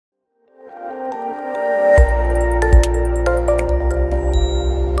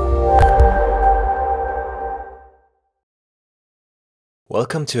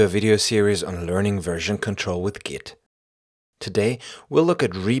Welcome to a video series on learning version control with Git. Today we'll look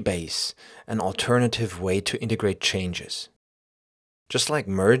at Rebase, an alternative way to integrate changes. Just like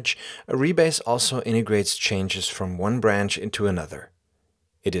Merge, a Rebase also integrates changes from one branch into another.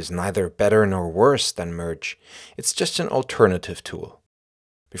 It is neither better nor worse than Merge, it's just an alternative tool.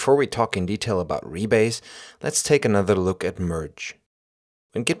 Before we talk in detail about Rebase, let's take another look at Merge.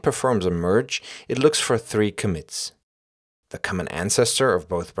 When Git performs a merge, it looks for three commits: the common ancestor of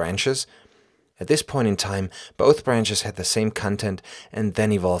both branches. At this point in time, both branches had the same content and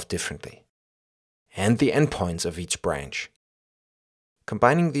then evolved differently. And the endpoints of each branch.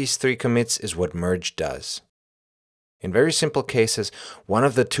 Combining these three commits is what merge does. In very simple cases, one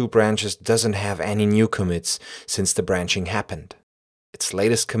of the two branches doesn't have any new commits since the branching happened. Its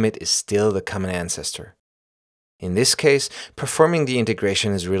latest commit is still the common ancestor. In this case, performing the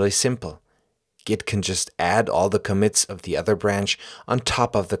integration is really simple. Git can just add all the commits of the other branch on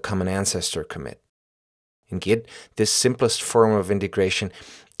top of the common ancestor commit. In Git, this simplest form of integration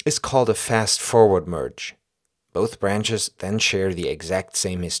is called a FastForward Merge. Both branches then share the exact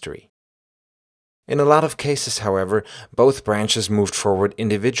same history. In a lot of cases, however, both branches moved forward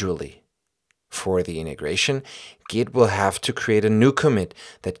individually. For the integration, Git will have to create a new commit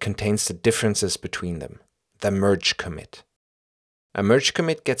that contains the differences between them, the merge commit. A merge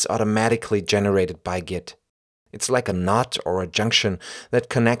commit gets automatically generated by Git. It's like a knot or a junction that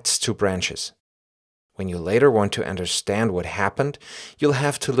connects two branches. When you later want to understand what happened, you'll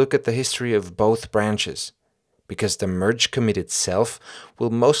have to look at the history of both branches, because the merge commit itself will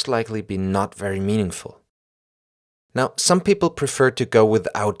most likely be not very meaningful. Now, some people prefer to go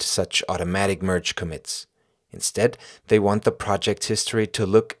without such automatic merge commits. Instead, they want the project history to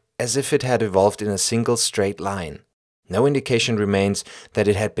look as if it had evolved in a single straight line. No indication remains that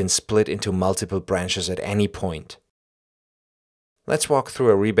it had been split into multiple branches at any point. Let's walk through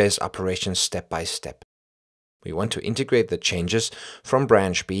a Rebase operation step by step. We want to integrate the changes from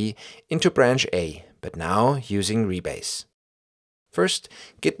branch B into branch A, but now using Rebase. First,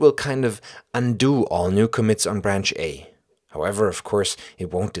 Git will kind of undo all new commits on branch A. However, of course,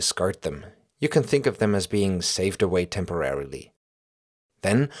 it won't discard them. You can think of them as being saved away temporarily.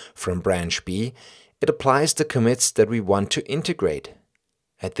 Then, from branch B, it applies the commits that we want to integrate.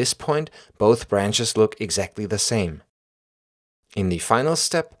 At this point, both branches look exactly the same. In the final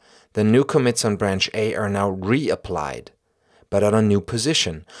step, the new commits on branch A are now reapplied, but on a new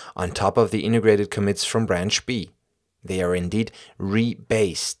position, on top of the integrated commits from branch B. They are indeed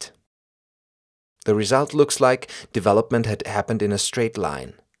rebased. The result looks like development had happened in a straight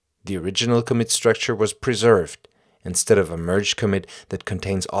line. The original commit structure was preserved, instead of a merged commit that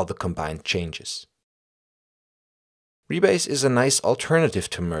contains all the combined changes. Rebase is a nice alternative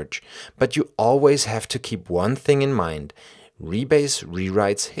to Merge, but you always have to keep one thing in mind: Rebase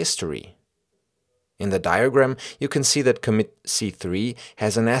rewrites history. In the diagram, you can see that commit C3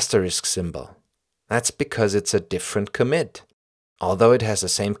 has an asterisk symbol. That's because it's a different commit, although it has the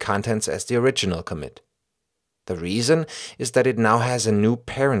same contents as the original commit. The reason is that it now has a new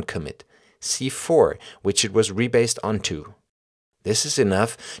parent commit, C4, which it was rebased onto. This is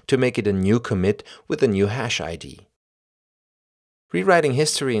enough to make it a new commit with a new hash ID. Rewriting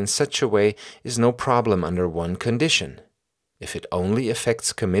history in such a way is no problem under one condition: if it only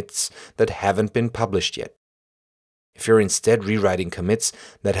affects commits that haven't been published yet. If you're instead rewriting commits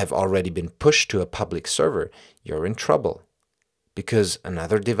that have already been pushed to a public server, you're in trouble, because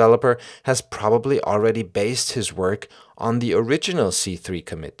another developer has probably already based his work on the original C3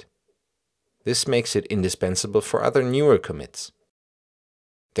 commit. This makes it indispensable for other newer commits.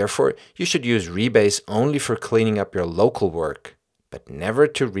 Therefore, you should use Rebase only for cleaning up your local work, but never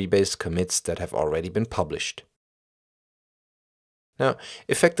to rebase commits that have already been published. Now,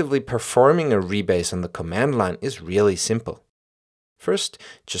 effectively performing a rebase on the command line is really simple. First,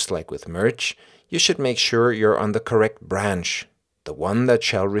 just like with Merge, you should make sure you're on the correct branch, the one that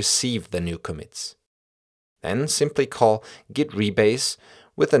shall receive the new commits. Then simply call git rebase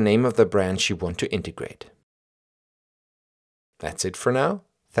with the name of the branch you want to integrate. That's it for now.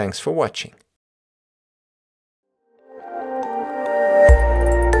 Thanks for watching.